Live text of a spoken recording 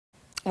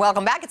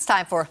Welcome back. It's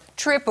time for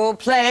Triple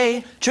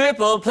Play,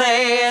 triple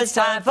play. It's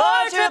time for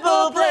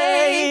triple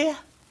play.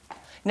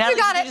 Natalie,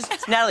 You got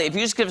it. Natalie, if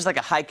you just give us like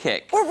a high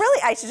kick. Or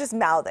really, I should just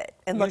mouth it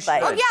and look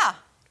like. Oh, yeah.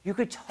 You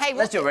could. Hey,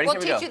 Let's do it. Ready? We'll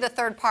Here we teach go. you the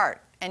third part,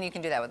 and you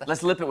can do that with us.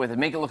 Let's lip it with it.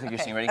 Make it look like you're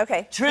singing. Ready?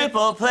 Okay.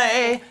 Triple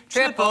play,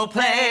 triple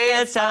play.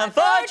 It's time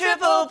for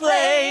triple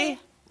play.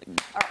 All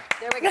right,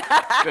 there we go. Good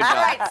job.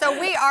 All right, so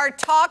we are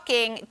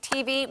talking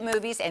TV,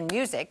 movies, and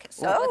music.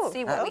 So let's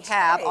see what we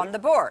have on the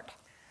board.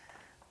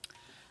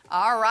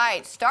 All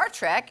right, Star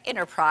Trek,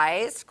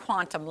 Enterprise,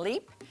 Quantum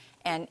Leap,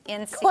 and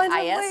NCIS. Quantum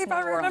Leap,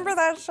 I remember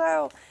that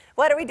show.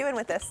 What are we doing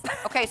with this?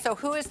 Okay, so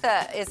who is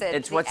the? Is it?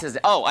 It's what's his?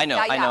 Oh, I know.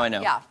 Yeah, I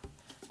know. Yeah.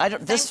 I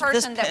don't. Same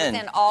person that was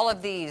in all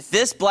of these.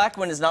 This black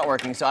one is not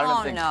working, so I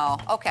don't think. Oh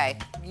no. Okay,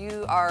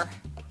 you are.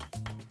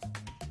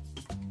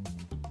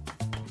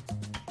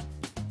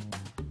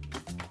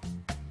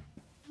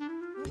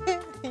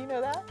 You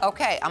know that?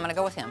 Okay, I'm gonna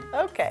go with him.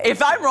 Okay.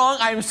 If I'm wrong,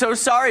 I'm so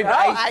sorry, but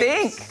I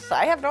think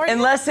I have no idea.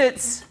 unless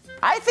it's.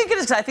 I think it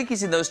is. I think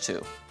he's in those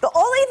two. The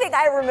only thing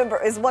I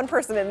remember is one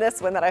person in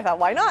this one that I thought,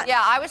 why not?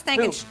 Yeah, I was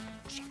thinking.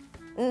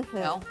 Who?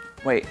 No.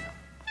 Wait.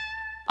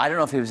 I don't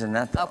know if he was in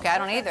that though. Okay, I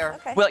don't either.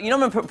 Okay. Well, you know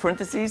I'm gonna put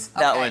parentheses?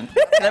 That Okay. one.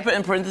 Can I put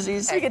in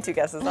parentheses? We get two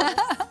guesses on this.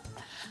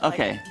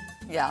 Okay.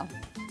 Yeah.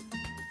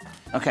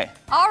 Okay.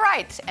 All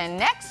right, and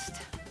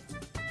next,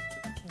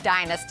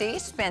 Dynasty,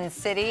 Spin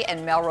City,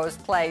 and Melrose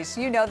Place.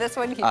 You know this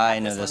one? You I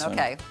know this one.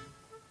 Okay.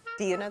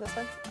 Do you know this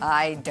one?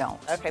 I don't.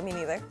 Okay, me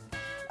neither.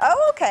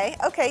 Oh, okay.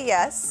 Okay,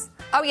 yes.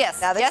 Oh, yes.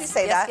 Now that yes, you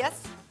say yes, that.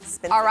 Yes.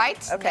 Spin All City.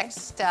 right, Okay.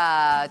 next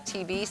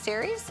TV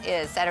series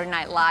is Saturday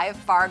Night Live,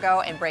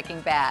 Fargo, and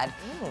Breaking Bad.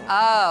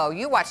 Oh,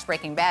 you watched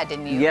Breaking Bad,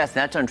 didn't you? Yes,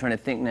 that's what I'm trying to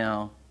think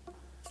now.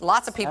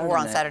 Lots of people were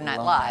on Saturday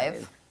Night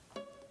Live.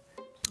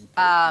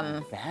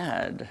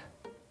 Bad.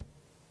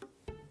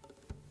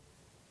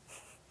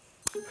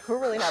 We're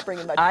really not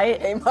bringing much I-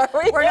 game, are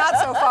we? We're not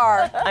so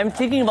far. I'm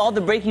thinking of all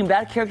the Breaking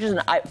Bad characters,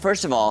 and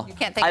first of all, You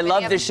can't think I of love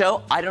any of this them?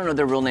 show. I don't know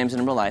their real names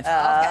in real life,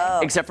 Okay.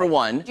 except for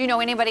one. Do you know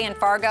anybody in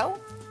Fargo?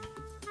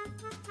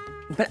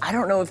 But I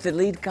don't know if the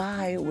lead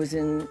guy was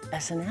in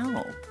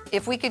SNL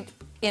If we could,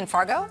 in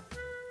Fargo?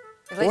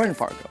 At least or in if-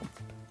 Fargo.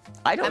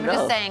 I don't I'm know.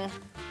 just saying.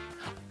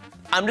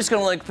 I'm just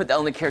gonna like put the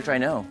only character I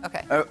know.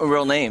 Okay. A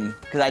real name,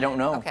 because I don't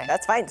know. Okay.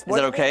 That's fine. It's more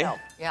that than we okay? know.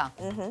 Yeah.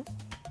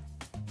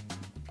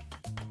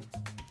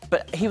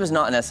 But he was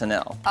not in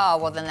SNL. Oh,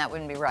 well, then that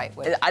wouldn't be right,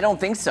 would it? I don't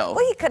think so.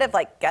 Well, he could have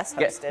like guest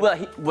Yeah, hosted. well,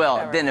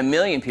 Whatever. then a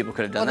million people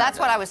could have done Well, that. that's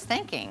what I was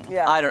thinking.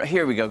 Yeah. I don't.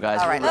 Here we go,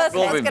 guys. All right, We'll let's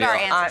get reveal. our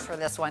answers for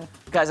this one.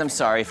 Guys, I'm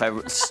sorry if I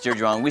steered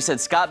you wrong. We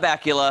said Scott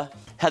Bakula,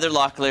 Heather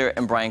Locklear,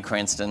 and Bryan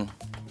Cranston.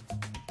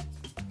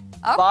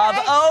 Okay. Bob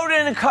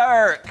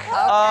Odenkirk. Okay.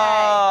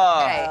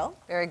 Oh. Okay. Well,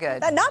 Very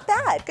good. Not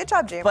bad. Good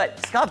job, James.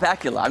 But Scott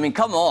Bakula, I mean,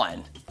 come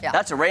on. Yeah.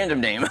 That's a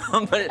random name.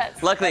 But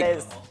luckily, That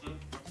is.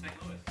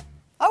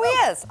 Oh,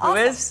 he is. who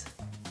Awesome. is?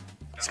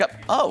 Scott.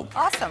 Oh,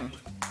 Awesome.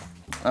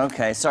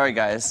 okay. Sorry,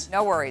 guys.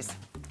 No worries.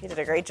 You did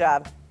a great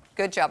job.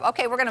 Good job.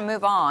 Okay, we're going to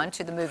move on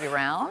to the movie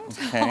round.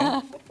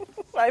 Okay.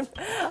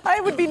 I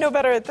would be no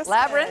better at this.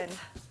 Labyrinth,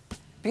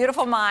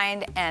 Beautiful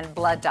Mind, and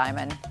Blood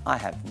Diamond. I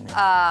have no.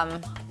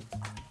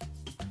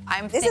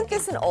 I'm Isn't thinking,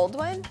 this an old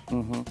one?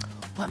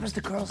 What was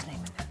the girl's name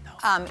in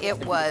that though?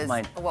 it was,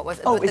 Mind. what was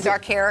it? Oh, With the is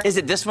dark hair? Is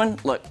it this one?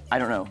 Look, I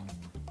don't know.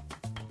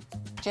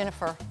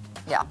 Jennifer.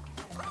 Yeah.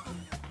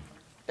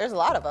 There's a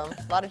lot of them.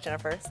 A lot of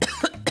Jennifers.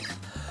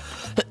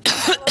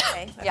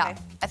 Okay. Yeah,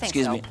 I think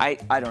Excuse so. me.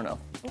 I don't know.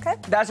 Okay.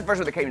 That's the first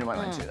one that came to my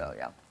mind too, though.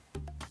 Yeah.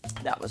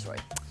 That was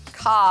right.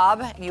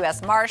 Cobb,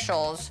 U.S.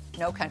 Marshals,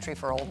 No Country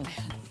for Old Men.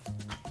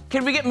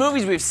 Can we get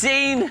movies we've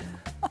seen?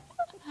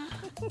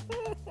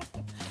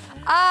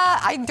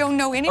 I don't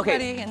know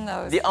anybody in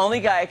those. The only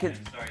guy I could.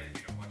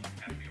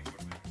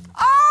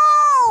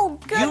 Oh,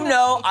 goodness. You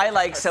know, I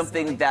like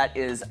something that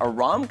is a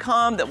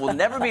rom-com that will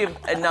never be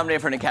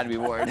nominated for an Academy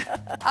Award.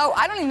 Oh,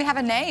 I don't even have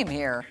a name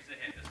here. Here's the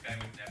hint. This guy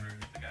would never,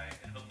 the guy,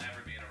 and he'll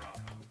never be in a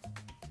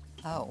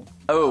rom-com.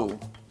 Oh.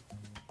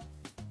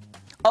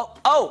 Oh.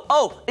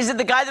 Oh! Is it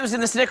the guy that was in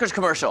the Snickers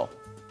commercial?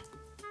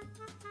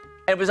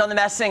 And was on The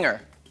Masked Singer?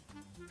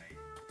 I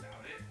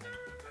doubt it.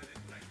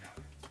 I doubt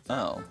it.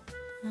 Oh.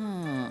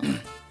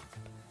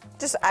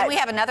 Just Do we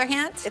have another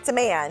hint? It's a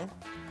man.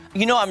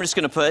 You know, I'm just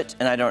gonna put,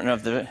 and I don't know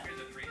if the. Here's a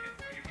 3 hint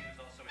for you. He was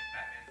also in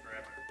Batman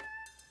Forever.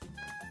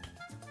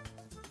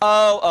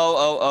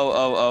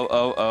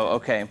 Oh.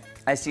 Okay.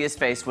 I see his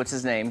face. What's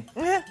his name?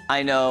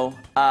 I know.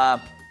 Oh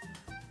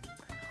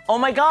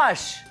my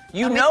gosh!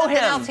 You Tell me know something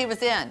him. else he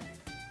was in.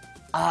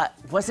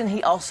 Wasn't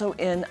he also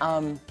in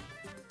The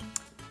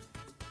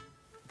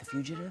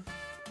Fugitive?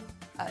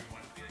 Wants me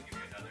to give you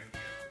another. He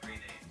has 3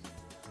 names.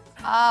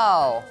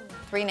 Oh,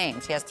 3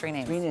 names. He has 3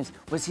 names. 3 names.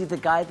 Was he the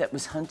guy that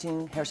was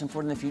hunting Harrison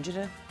Ford in The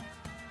Fugitive?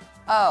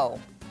 Oh.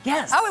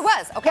 Yes. Oh, it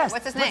was. Okay, Yes.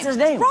 what's his name? What's his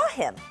name? Draw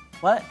him.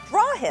 What?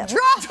 Draw him.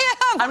 Draw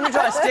him. I'm gonna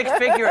draw a stick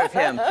figure of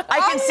him. I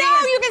can see no,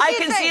 his, you can I see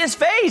his can see his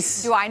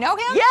face. Do I know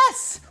him?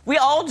 Yes, we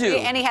all do.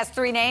 And he has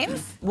 3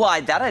 names?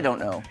 Well, that I don't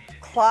know.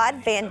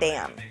 Claude Van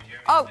Damme.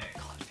 Oh,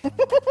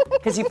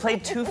 Because he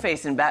played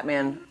Two-Face in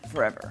Batman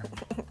Forever.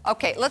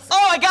 Okay, let's.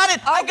 Oh, I got it!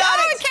 I got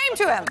oh, it! it came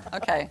to him.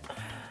 Okay.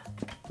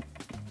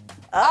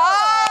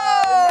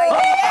 Oh! Yay!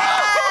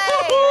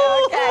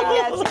 Okay,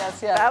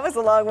 yes. That was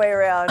a long way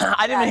around.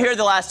 I didn't hear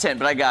the last 10,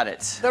 but I got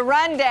it. The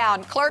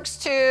rundown: Clerks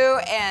 2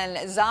 and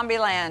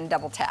Zombieland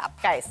double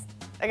tap. Guys,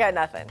 I got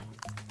nothing.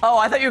 Oh,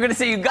 I thought you were going to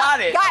say you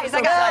got it. Guys, I'm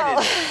I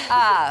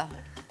got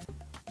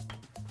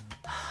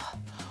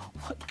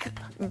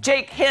excited.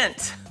 Jake,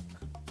 hint.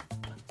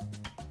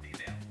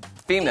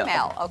 Female.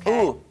 Female,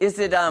 okay. Ooh, is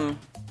it,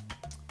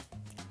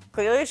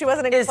 Clearly, she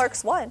wasn't in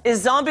Clerks 1.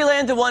 Is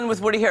Zombieland the one with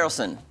Woody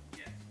Harrelson?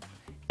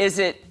 Yes.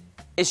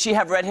 Is she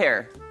have red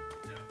hair?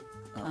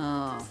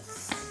 Oh.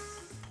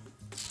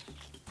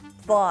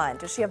 Blonde.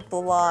 Does she have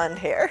blonde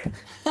hair? She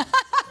was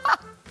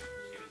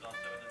also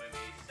in the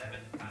movie 7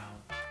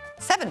 Pounds.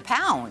 7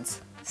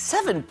 pounds.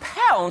 7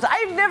 pounds?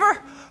 I've never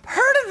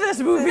heard of this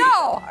movie.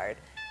 No. Hard.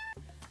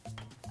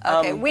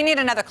 Okay, we need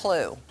another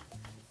clue.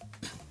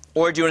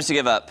 Or do you want us to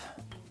give up?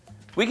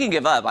 We can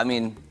give up. I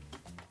mean,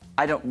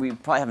 we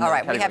probably have no All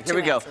right, we category. have Here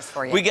we two go. answers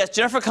for you. We guessed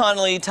Jennifer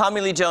Connelly,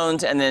 Tommy Lee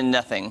Jones, and then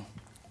nothing.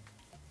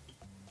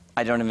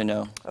 I don't even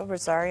know. Oh,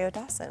 Rosario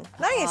Dawson.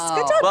 Nice.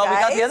 Good job, Well, guys.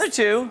 we got the other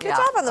two. Good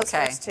job on those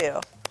okay. first two.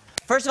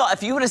 First of all,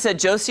 if you would have said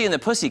Josie and the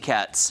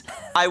Pussycats,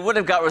 I would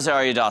have got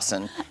Rosario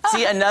Dawson.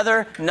 See,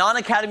 another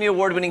non-Academy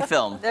Award-winning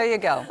film. There you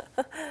go.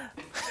 The hint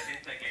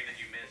I gave that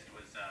you missed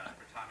was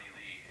for Tommy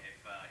Lee.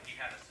 If he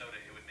had a soda,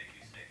 it would make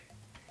you sick.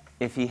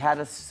 If he had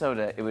a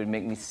soda, it would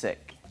make me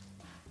sick.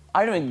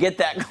 I don't even get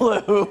that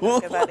clue.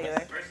 Get that either.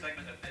 First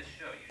segment of this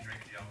show, you drink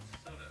Jones'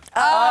 soda.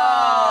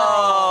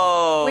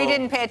 Oh. We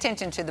didn't pay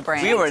attention to the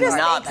brand. We were Sorry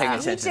not about paying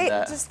that. attention to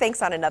that. Just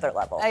thinks on another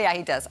level. Oh, yeah,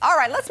 he does. All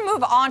right, let's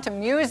move on to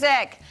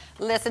music.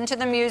 Listen to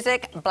the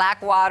music.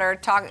 Blackwater,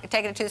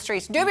 taking it to the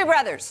streets. Doobie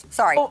Brothers.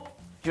 Sorry. Oh,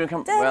 do you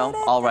want to come? Well,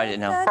 I'll write it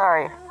now.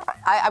 Sorry.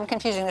 I'm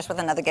confusing this with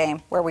another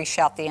game where we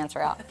shout the answer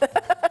out.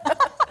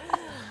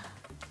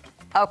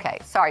 Okay,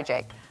 sorry,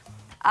 Jake.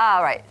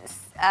 All right.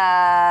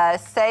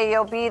 Say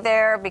you'll be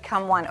there,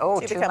 become one. Oh,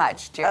 too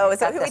much. Jerry, Oh, is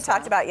that got who we this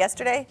talked one. about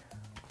yesterday?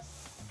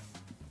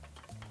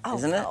 Oh,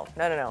 Isn't it?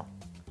 No.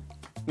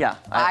 Yeah.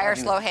 Fire,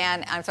 slow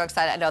hand. I'm so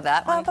excited. I know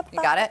that one.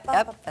 You got it?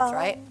 Yep, that's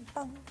right.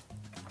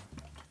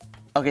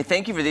 Okay,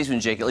 thank you for these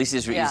ones, Jake. At least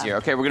these were Yeah. easier.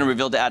 Okay, we're going to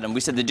reveal to Adam. We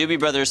said the Doobie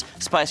Brothers,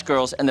 Spice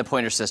Girls, and the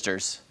Pointer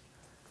Sisters.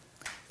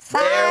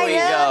 There we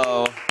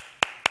go.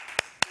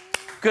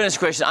 Goodness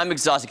gracious, I'm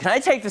exhausted. Can I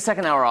take the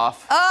second hour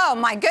off? Oh,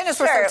 my goodness,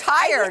 we're so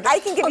tired. I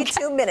can give you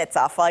 2 minutes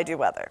off while I do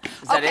weather.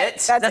 Is that Okay, it?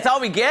 that's it. all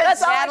we get?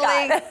 That's all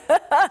I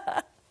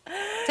Natalie,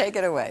 take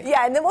it away.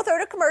 Yeah, and then we'll throw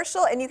to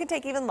commercial, and you can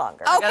take even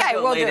longer. Okay, I gotta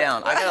go we'll lay do it.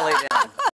 down. I gotta lay down.